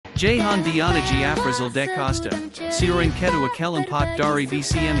Jahan Dianaji Afrazal de Costa, Siren Kedua Kelimpak Dari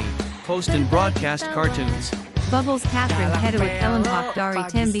BCME, Post and Broadcast Cartoons. Bubbles Catherine Kedua Kelimpak Dari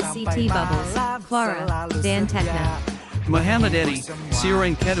Tim BCT Bubbles, Clara, Dan Tekna. Muhammad Eddie,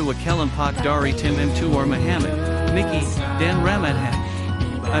 Siren Kedua Kelimpak Dari Tim M2 or Muhammad, Mickey, Dan Ramadhan.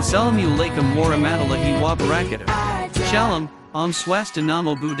 Assalamu alaikum warahmatullahi wabarakatuh. Shalom, Om Swasta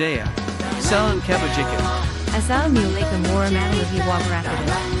Namo Budaya. Salam Kebajikan. Assalamu alaikum warahmatullahi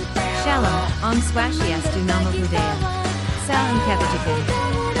wabarakatuh. Shalom, Om Swastiastu Namo Budaya. Salam Kebajikan.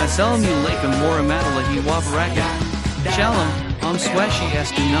 Assalamu alaikum warahmatullahi wabarakatuh. Shalom, Om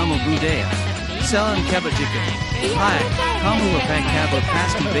Swastiastu Namo Budaya. Salam Kebajikan. Hi, Kamu Apak Kaba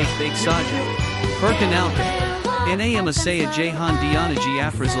Pasti Bake Saja. Perkanalkan. Inayam Asaya Jahan Dianaji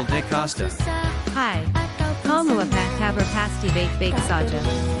Afrazal de Costa. Hi. Kamu Apak Kaba Pasti Bake Saja.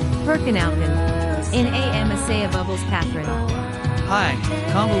 Perkanalkan. In AM Asaya Bubbles Catherine. Hi,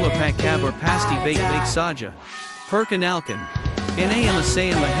 Kamu Apak Kaba Pasti Bake Saja. Perkanalkan. In AM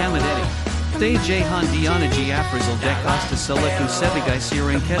Asaya Muhammad Eddie. Thay Jahan Dianaji Afrazal de Costa Seleku Sebigay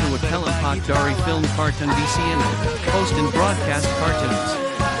Siren Kedua Kelimpak Dari Film Cartoon BCME, Post and Broadcast Cartoons.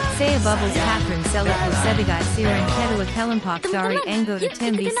 Saya Bubbles Catherine Seleku Sebigay Siren Kedua Kelimpak Dari Angoda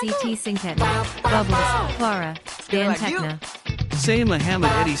Tim BCT Singketna, Bubbles, Clara, Dan Tekna. Saya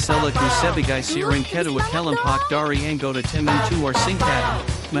Muhammad Eddie Seleku Sebigay Siren Kedua Kelimpak Dari Angoda Tim M2 or Singketna,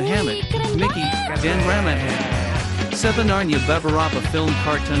 Muhammad, Mickey, Dan Ramadhan. Sebenarnya Beberapa Film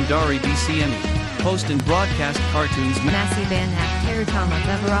Cartoon Dari BCME, Post and Broadcast Cartoons. Masih banyak terutama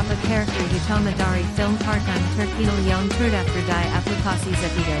beberapa karakter utama dari film kartun terkenal yang terdaftar di aplikasi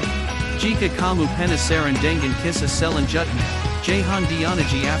Zepido. Jika kamu penasaran dengan kisah selanjutnya, Jahan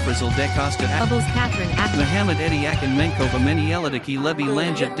Dianaji Afrazal de Costa Bubbles Catherine Muhammad Eddie akan mencoba menyelidiki lebih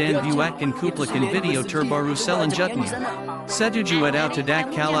lanjut dan buatkan cuplikan video terbaru selanjutnya. Setuju atau tidak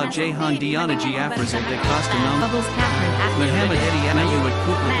kalau Jahan Dianaji Afrazal de Costa Bubbles Catherine Muhammad Eddie membuat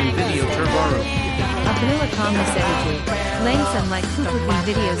cuplikan video terbaru. Apabila kamu setuju, langsung like cuplikan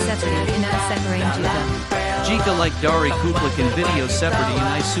video seperti ini sekarang juga. Jika like dari cuplikan video seperti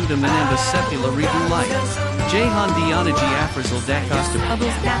ini sudah menambah 10,000 like. Jahan Dianaji Afrazal de Costa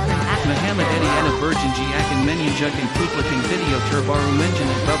Bubbles Catherine Muhammad Eddie ana berjanji akan menunjukkan cuplikan video terbaru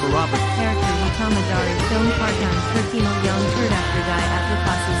mengenai beberapa karakter utama dari film kartun terkenal yang terdaftar di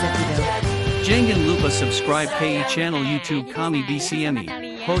aplikasi Zepido. Jangan lupa subscribe ke channel YouTube kami BCME,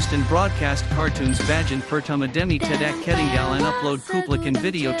 Post and Broadcast Cartoons Bajan Pertama Demi Tidak Ketinggalan upload cuplikan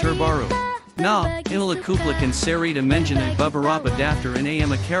video terbaru. Nah, inilah cuplikan serita mengenai beberapa daftar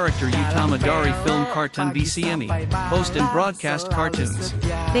nama karakter utama dari film kartun BCME, Post and Broadcast Cartoons.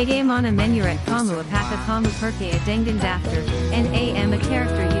 Bagaimana menyurat kamu apakah kamu percaya dengan daftar nama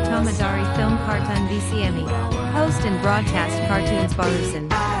karakter utama dari film kartun BCME, Post and Broadcast Cartoons barusan.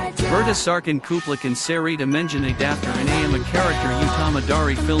 Berdasarkan cuplikan serita mengenai daftar nama karakter utama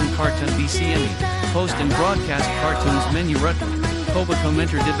dari film kartun BCME, Post and Broadcast Cartoons menyuratmu. Coba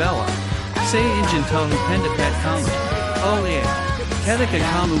komentar di bawah. Saya ingin tahu pendapat kamu. Oh yeah. Ketika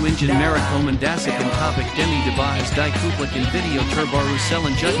kamu ingin merekomendasikan topik demi dibahas di cuplikan video terbaru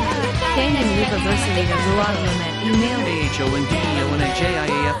selanjutnya. Jangan lupa bersedia melalui email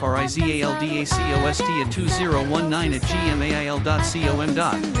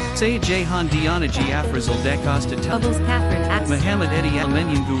ahondianajiafrizaldacosta2019@gmail.com. Saya Jahan Dianaji Afrazal de Costa Bubbles Catherine Muhammad Eddie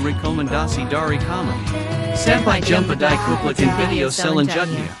menunggu rekomendasi dari kamu. Sampai jumpa di cuplikan video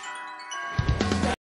selanjutnya.